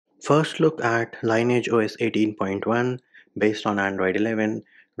First look at Lineage OS 18.1 based on Android 11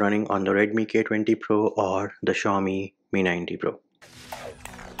 running on the Redmi K20 Pro or the Xiaomi Mi 90 Pro.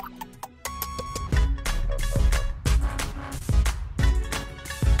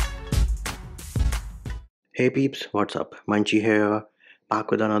 Hey peeps, what's up? Munchie here,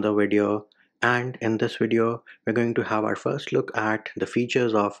 back with another video, and in this video we're going to have our first look at the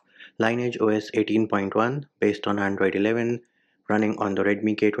features of Lineage OS 18.1 based on Android 11 running on the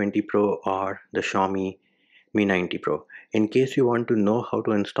Redmi K20 Pro or the Xiaomi Mi 90 Pro. In case you want to know how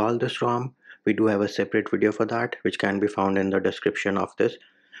to install this ROM, we do have a separate video for that which can be found in the description of this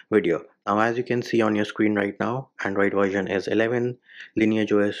video. Now as you can see on your screen right now, Android version is 11,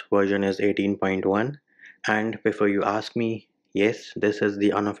 Lineage OS version is 18.1, and before you ask me, yes, this is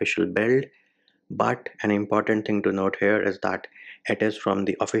the unofficial build, but an important thing to note here is that it is from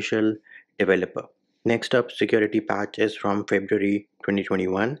the official developer. Next up, security patch is from February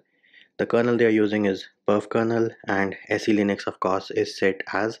 2021. The kernel they are using is perf kernel, and SE Linux of course is set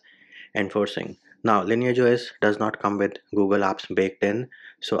as enforcing. Now Lineage OS does not come with Google apps baked in,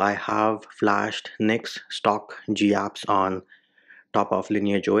 so I have flashed Nix stock G apps on top of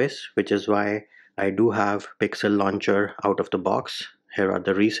Lineage OS, which is why I do have Pixel Launcher out of the box. Here are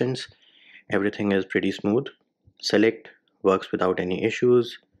the recents. Everything is pretty smooth. Select works without any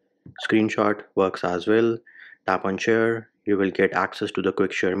issues. Screenshot works as well. Tap on share. You will get access to the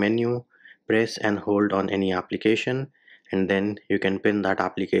quick share menu. Press and hold on any application, and then you can pin that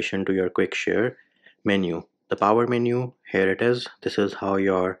application to your quick share menu. The power menu, here it is. This is how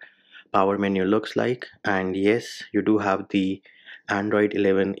your power menu looks like, and yes, you do have the Android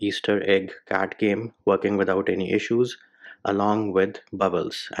 11 Easter egg cat game working without any issues, along with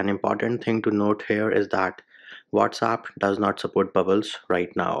bubbles. An important thing to note here is that WhatsApp does not support bubbles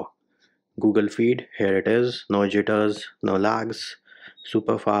right now. Google Feed, here it is, no jitters, no lags,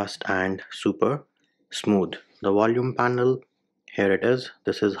 super fast and super smooth. The volume panel, here it is.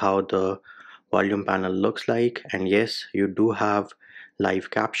 This is how the volume panel looks like, and yes, you do have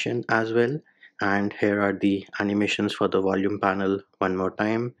live caption as well. And here are the animations for the volume panel one more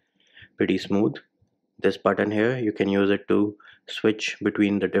time. Pretty smooth. This button here, you can use it to switch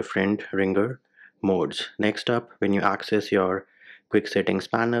between the different ringer modes. Next up, when you access your quick settings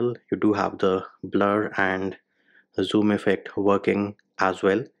panel, you do have the blur and zoom effect working as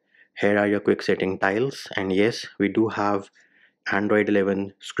well. Here are your quick setting tiles, and yes, we do have Android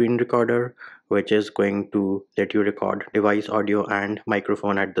 11 screen recorder, which is going to let you record device audio and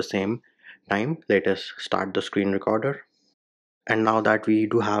microphone at the same time. Let us start the screen recorder. And now that we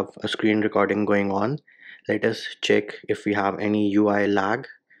do have a screen recording going on, let us check if we have any UI lag.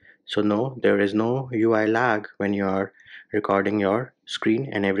 So no, there is no UI lag when you are recording your screen,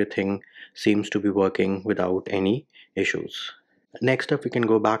 and everything seems to be working without any issues. Next up, we can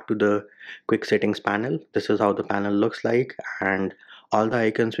go back to the quick settings panel. This is how the panel looks like, and all the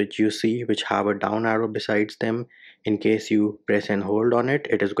icons which you see which have a down arrow besides them, in case you press and hold on it,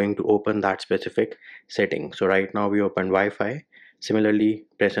 it is going to open that specific setting. So right now we open Wi-Fi. Similarly,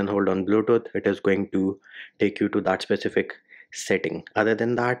 press and hold on Bluetooth, it is going to take you to that specific setting. Other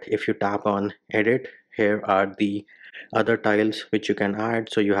than that, if you tap on edit, here are the other tiles which you can add.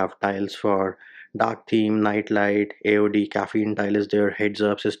 So you have tiles for dark theme, night light, AOD, caffeine tile is there, heads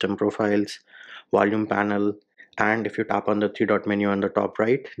up, system profiles, volume panel, and if you tap on the three dot menu on the top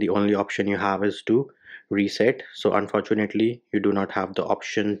right, the only option you have is to reset. So unfortunately, you do not have the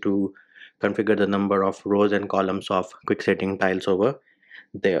option to configure the number of rows and columns of quick setting tiles over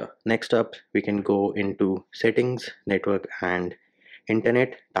there. Next up, we can go into settings, network and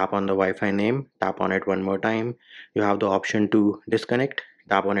internet. Tap on the Wi-Fi name, tap on it one more time. You have the option to disconnect.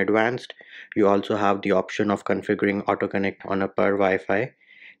 Tap on advanced. You also have the option of configuring auto connect on a per Wi-Fi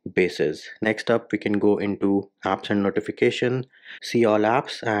basis. Next up, we can go into apps and notification, see all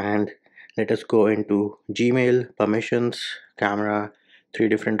apps, and let us go into Gmail, permissions, camera, three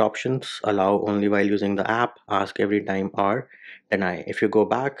different options: allow only while using the app, ask every time, or deny. If you go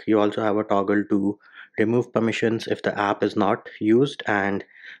back, you also have a toggle to remove permissions if the app is not used, and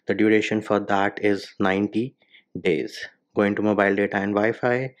the duration for that is 90 days. Go into mobile data and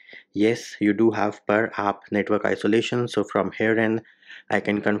Wi-Fi. Yes, you do have per app network isolation. So from here in, I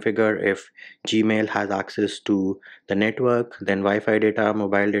can configure if Gmail has access to the network, then Wi-Fi data,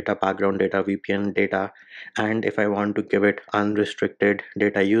 mobile data, background data, VPN data, and if I want to give it unrestricted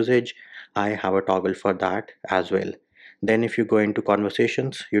data usage, I have a toggle for that as well. Then if you go into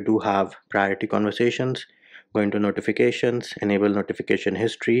conversations, you do have priority conversations. Go into notifications, enable notification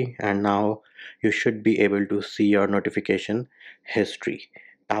history, and now you should be able to see your notification history.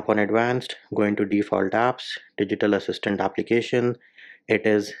 Tap on advanced, go into default apps, digital assistant application, it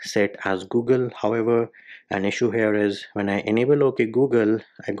is set as Google. However, an issue here is when I enable OK Google,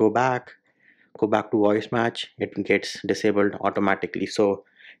 I go back to voice match, it gets disabled automatically. So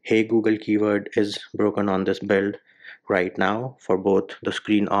hey Google keyword is broken on this build right now for both the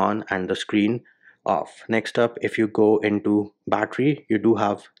screen on and the screen off. Next up, if you go into battery, you do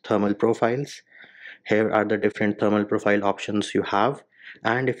have thermal profiles. Here are the different thermal profile options you have,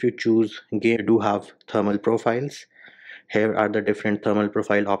 and if you choose game, you do have thermal profiles. Here are the different thermal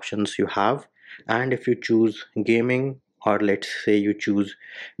profile options you have, and if you choose gaming, or let's say you choose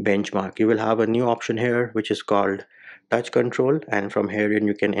benchmark, you will have a new option here which is called touch control, and from here in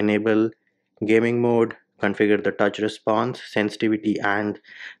you can enable gaming mode, configure the touch response, sensitivity, and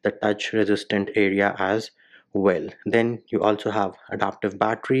the touch resistant area as well. Then you also have adaptive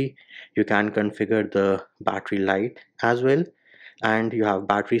battery. You can configure the battery light as well, and you have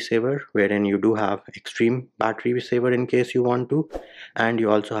battery saver wherein you do have extreme battery saver in case you want to, and you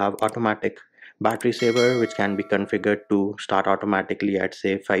also have automatic battery saver which can be configured to start automatically at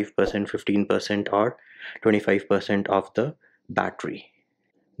say 5%, 15%, or 25% of the battery.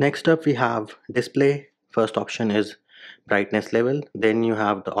 Next up we have display. First option is brightness level. Then you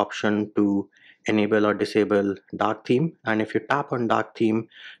have the option to enable or disable dark theme, and if you tap on dark theme,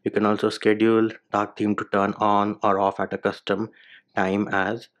 you can also schedule dark theme to turn on or off at a custom time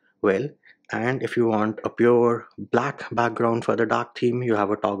as well. And if you want a pure black background for the dark theme, you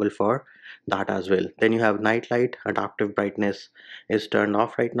have a toggle for that as well. Then you have night light. Adaptive brightness is turned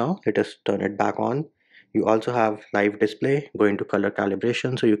off right now. Let us turn it back on. You also have live display. Go into color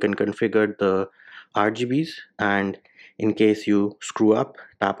calibration so you can configure the RGBs, and in case you screw up,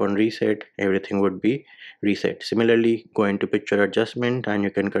 tap on reset, everything would be reset. Similarly, go into picture adjustment and you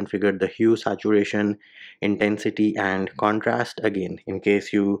can configure the hue, saturation, intensity, and contrast. Again, in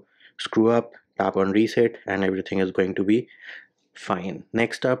case you screw up, tap on reset and everything is going to be fine.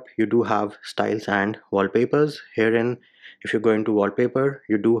 Next up, you do have styles and wallpapers. Herein, if you go into wallpaper,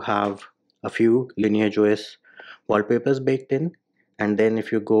 you do have a few Lineage OS wallpapers baked in, and then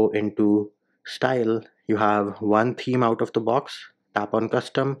if you go into style, you have one theme out of the box. Tap on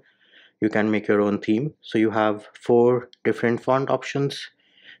custom, you can make your own theme. So you have 4 different font options,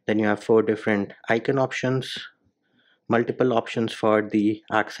 then you have 4 different icon options, multiple options for the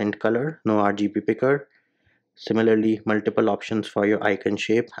accent color, no RGB picker. Similarly, multiple options for your icon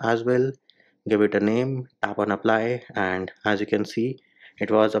shape as well. Give it a name, tap on apply, and as you can see, it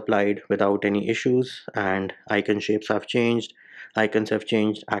was applied without any issues, and icon shapes have changed, icons have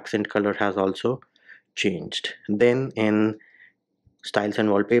changed, accent color has also changed. Then in styles and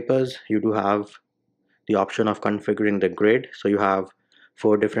wallpapers, you do have the option of configuring the grid. So you have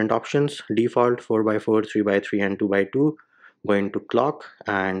 4 different options: default, 4x4, 3x3, and 2x2. Go into clock,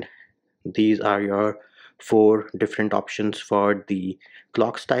 and these are your 4 different options for the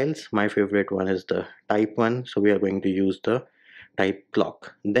clock styles. My favorite one is the type one, so we are going to use the type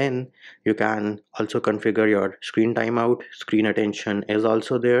clock. Then you can also configure your screen timeout. Screen attention is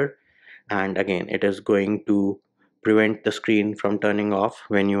also there, and again it is going to prevent the screen from turning off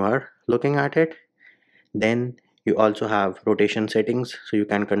when you are looking at it. Then you also have rotation settings, so you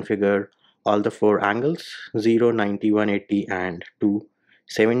can configure all the 4 angles: 0, 90, 180, and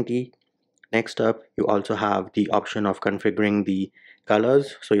 270. Next up, you also have the option of configuring the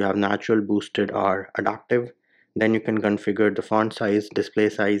colors. So you have natural, boosted, or adaptive. Then you can configure the font size, display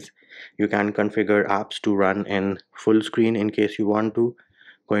size. You can configure apps to run in full screen in case you want to.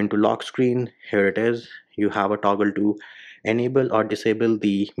 Go into lock screen. Here it is. You have a toggle to enable or disable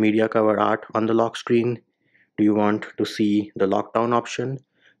the media cover art on the lock screen. Do you want to see the lockdown option,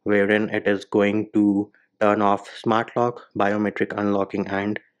 wherein it is going to turn off smart lock, biometric unlocking,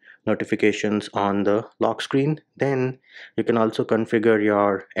 and notifications on the lock screen? Then you can also configure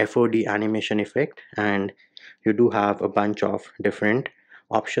your FOD animation effect, and you do have a bunch of different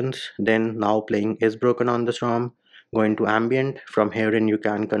options. Then now playing is broken on this ROM. Go into ambient. From here in you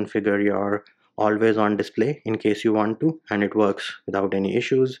can configure your always on display in case you want to, and it works without any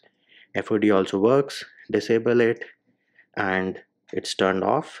issues. FOD also works. Disable it and it's turned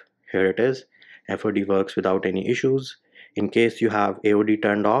off. Here it is. FOD works without any issues. In case you have AOD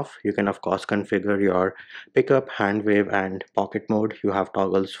turned off, you can of course configure your pickup, hand wave, and pocket mode. You have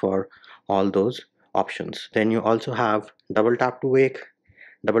toggles for all those options. Then you also have double tap to wake.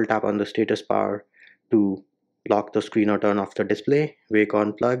 Double tap on the status bar to lock the screen or turn off the display. Wake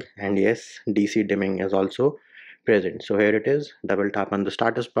on plug, and yes, DC dimming is also present. So here it is. Double tap on the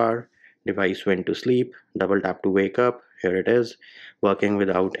status bar, device went to sleep. Double tap to wake up. Here it is, working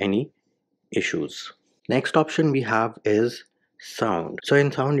without any issues. Next option we have is sound. So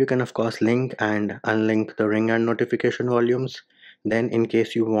in sound you can of course link and unlink the ring and notification volumes. Then in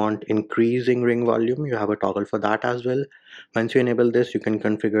case you want increasing ring volume, you have a toggle for that as well. Once you enable this, you can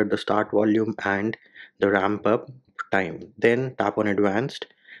configure the start volume and the ramp up time. Then tap on advanced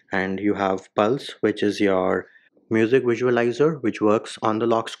and you have pulse, which is your music visualizer, which works on the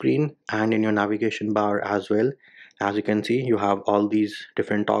lock screen and in your navigation bar as well. As you can see, you have all these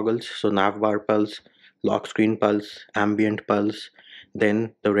different toggles. So navbar pulse, lock screen pulse, ambient pulse.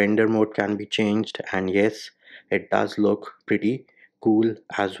 Then the render mode can be changed, and yes, it does look pretty cool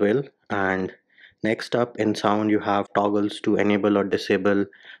as well. And next up in sound, you have toggles to enable or disable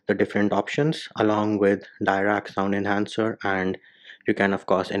the different options along with Dirac sound enhancer, and you can of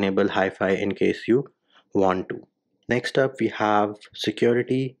course enable hi-fi in case you want to. Next up we have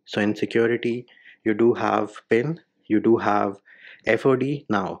security. So in security you do have PIN, you do have FOD.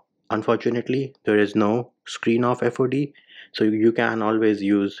 Now unfortunately there is no screen of FOD, so you can always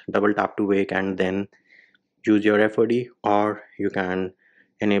use double tap to wake and then use your FOD, or you can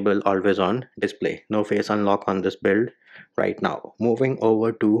enable always on display. No face unlock on this build right now. Moving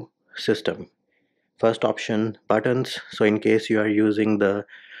over to system. First option, buttons. So in case you are using the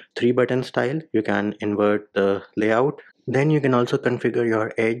 3 button style, you can invert the layout. Then you can also configure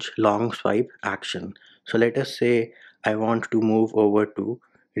your edge long swipe action. So let us say I want to move over to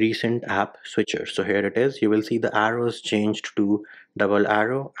recent app switcher. So here it is. You will see the arrows changed to double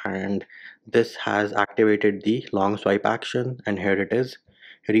arrow, and this has activated the long swipe action, and here it is.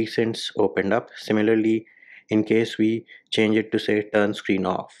 Recents opened up. Similarly, in case we change it to say turn screen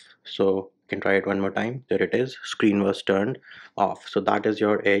off. So you can try it one more time. There it is. Screen was turned off. So that is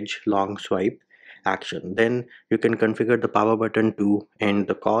your edge long swipe action. Then you can configure the power button to end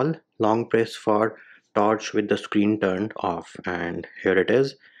the call. Long press for torch with the screen turned off, and here it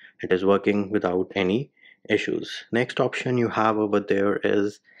is working without any issues. Next option you have over there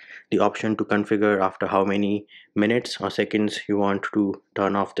is the option to configure after how many minutes or seconds you want to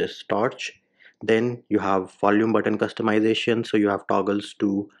turn off this torch. Then you have volume button customization, so you have toggles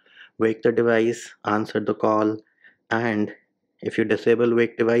to wake the device, answer the call, and if you disable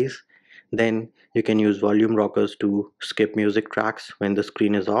wake device, then you can use volume rockers to skip music tracks when the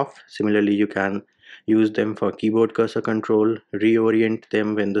screen is off. Similarly, you can use them for keyboard cursor control, reorient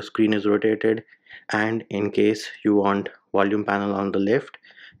them when the screen is rotated, and in case you want volume panel on the left,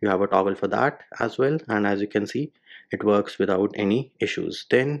 you have a toggle for that as well. And as you can see, it works without any issues.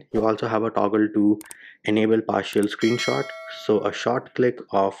 Then you also have a toggle to enable partial screenshot. So a short click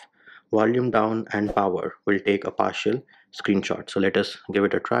of volume down and power will take a partial screenshot. So let us give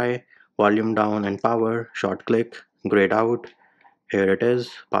it a try. Volume down and power, short click, grayed out. Here it is,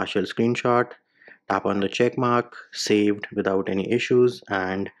 partial screenshot. Tap on the check mark, saved without any issues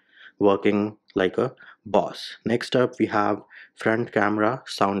and working like a boss. Next up we have front camera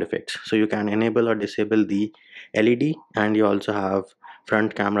sound effects. So you can enable or disable the LED, and you also have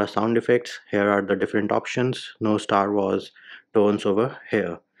front camera sound effects. Here are the different options. No Star Wars tones over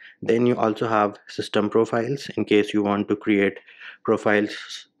here. Then you also have system profiles in case you want to create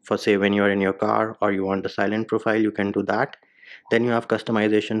profiles for say when you're in your car or you want a silent profile, you can do that. Then you have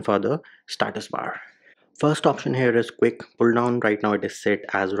customization for the status bar. First option here is quick pull down. Right now it is set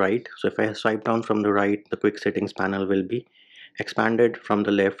as right. So if I swipe down from the right, the quick settings panel will be expanded. From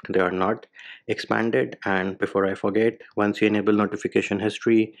the left, they are not expanded. And before I forget, once you enable notification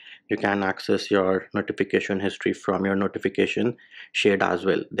history, you can access your notification history from your notification shade as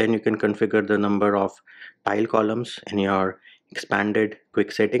well. Then you can configure the number of tile columns in your expanded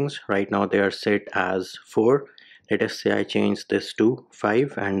quick settings. Right now they are set as 4. Let us say I change this to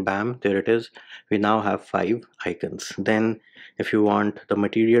 5, and bam, there it is. We now have 5 icons. Then if you want the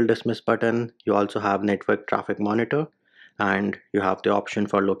material dismiss button, you also have network traffic monitor, and you have the option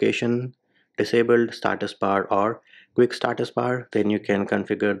for location disabled, status bar or quick status bar. Then you can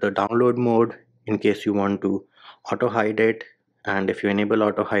configure the download mode in case you want to auto hide it, and if you enable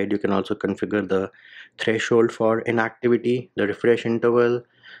auto hide, you can also configure the threshold for inactivity, the refresh interval,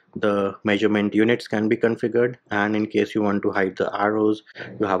 the measurement units can be configured, and in case you want to hide the arrows,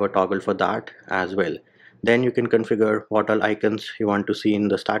 you have a toggle for that as well. Then you can configure what all icons you want to see in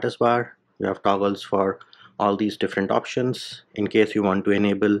the status bar. You have toggles for all these different options. In case you want to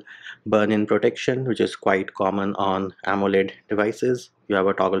enable burn-in protection, which is quite common on AMOLED devices, you have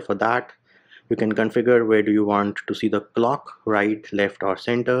a toggle for that. You can configure where do you want to see the clock, right, left or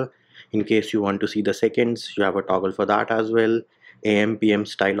center. In case you want to see the seconds, you have a toggle for that as well. AM, PM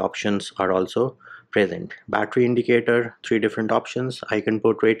style options are also present. Battery indicator, 3 different options: icon,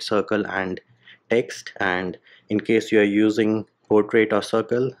 portrait, circle and text. And in case you are using portrait or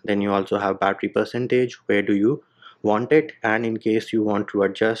circle, then you also have battery percentage, where do you want it, and in case you want to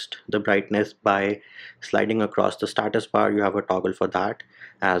adjust the brightness by sliding across the status bar, you have a toggle for that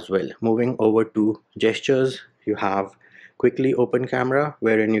as well. Moving over to gestures, you have quickly open camera,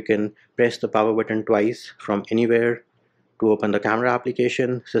 wherein you can press the power button twice from anywhere to open the camera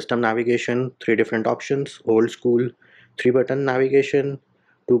application. System navigation, three different options: old school 3-button navigation,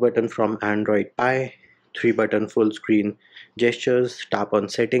 2-button from Android Pie, 3-button full screen gestures. Tap on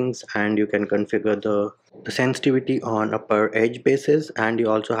settings and you can configure the sensitivity on a per edge basis, and you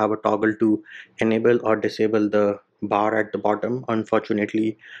also have a toggle to enable or disable the bar at the bottom.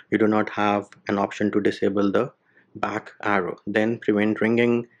 Unfortunately, you do not have an option to disable the back arrow. Then prevent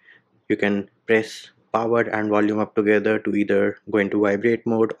ringing, you can press power and volume up together to either go into vibrate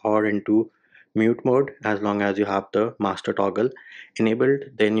mode or into mute mode, as long as you have the master toggle enabled.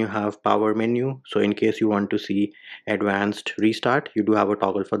 Then you have power menu, so in case you want to see advanced restart, you do have a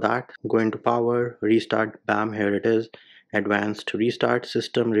toggle for that. Go into power, restart, bam, here it is, advanced restart,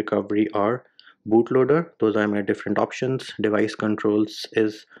 system recovery, or bootloader. Those are my different options. Device controls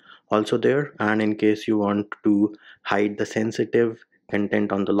is also there, and in case you want to hide the sensitive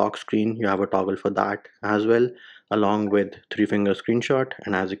content on the lock screen, you have a toggle for that as well, along with 3-finger screenshot.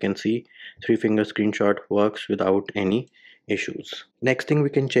 And as you can see, 3-finger screenshot works without any issues. Next thing we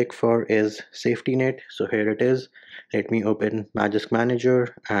can check for is safety net. So here it is. Let me open Magisk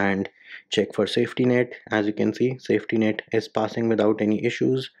Manager and check for safety net. As you can see, safety net is passing without any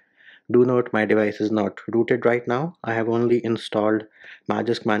issues. Do note, my device is not rooted right now. I have only installed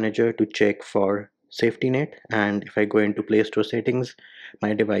Magisk Manager to check for safety net, and if I go into Play Store settings,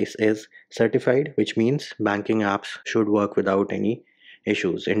 my device is certified, which means banking apps should work without any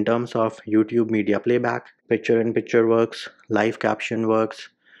issues. In terms of YouTube media playback, picture-in-picture works, live caption works.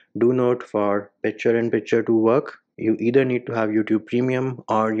 Do note, for picture-in-picture to work, you either need to have YouTube Premium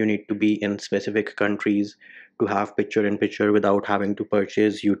or you need to be in specific countries to have picture-in-picture without having to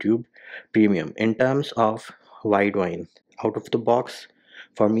purchase YouTube Premium. In terms of wide wine, out of the box,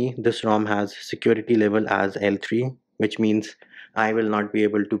 for me, this ROM has security level as L3, which means I will not be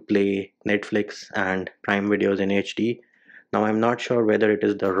able to play Netflix and Prime videos in HD. Now, I'm not sure whether it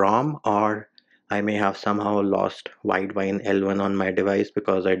is the ROM or I may have somehow lost Widevine L1 on my device,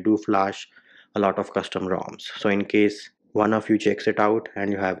 because I do flash a lot of custom ROMs. So in case one of you checks it out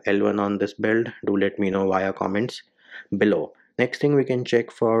and you have L1 on this build, do let me know via comments below. Next thing we can check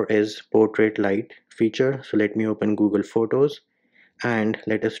for is portrait light feature. So let me open Google Photos and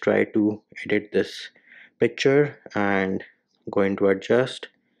let us try to edit this picture and go into adjust.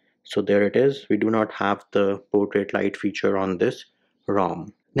 So there it is. We do not have the portrait light feature on this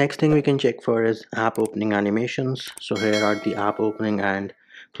ROM. Next thing we can check for is app opening animations. So here are the app opening and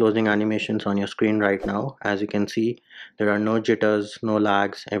closing animations on your screen right now. As you can see, there are no jitters, no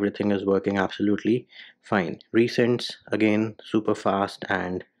lags, everything is working absolutely fine. Recents, again, super fast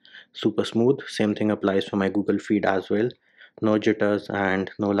and super smooth. Same thing applies for my Google feed as well. No jitters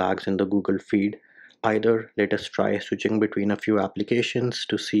and no lags in the Google feed either. Let us try switching between a few applications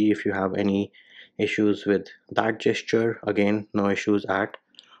to see if you have any issues with that gesture. Again, no issues at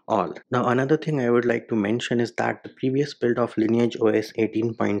all. Now, another thing I would like to mention is that the previous build of Lineage OS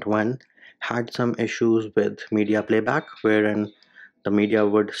 18.1 had some issues with media playback, wherein the media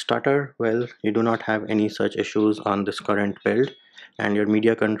would stutter. Well, you do not have any such issues on this current build, and your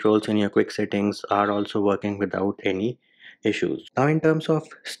media controls in your quick settings are also working without any issues. Now, in terms of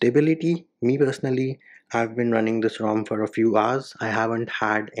stability, me personally, I've been running this ROM for a few hours. I haven't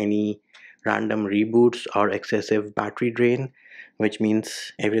had any random reboots or excessive battery drain, which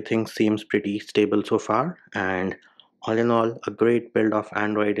means everything seems pretty stable so far. And all in all, a great build of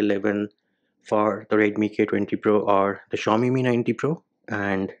Android 11 for the Redmi K20 Pro or the Xiaomi Mi 90 Pro.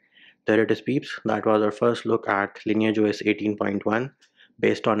 And there it is, peeps. That was our first look at Lineage OS 18.1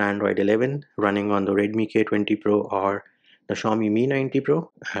 based on Android 11, running on the Redmi K20 Pro or the Xiaomi Mi 90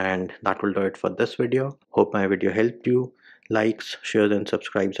 Pro. And that will do it for this video. Hope my video helped you. Likes, shares and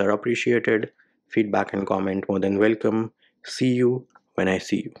subscribes are appreciated. Feedback and comment more than welcome. See you when I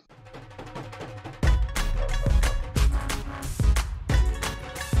see you.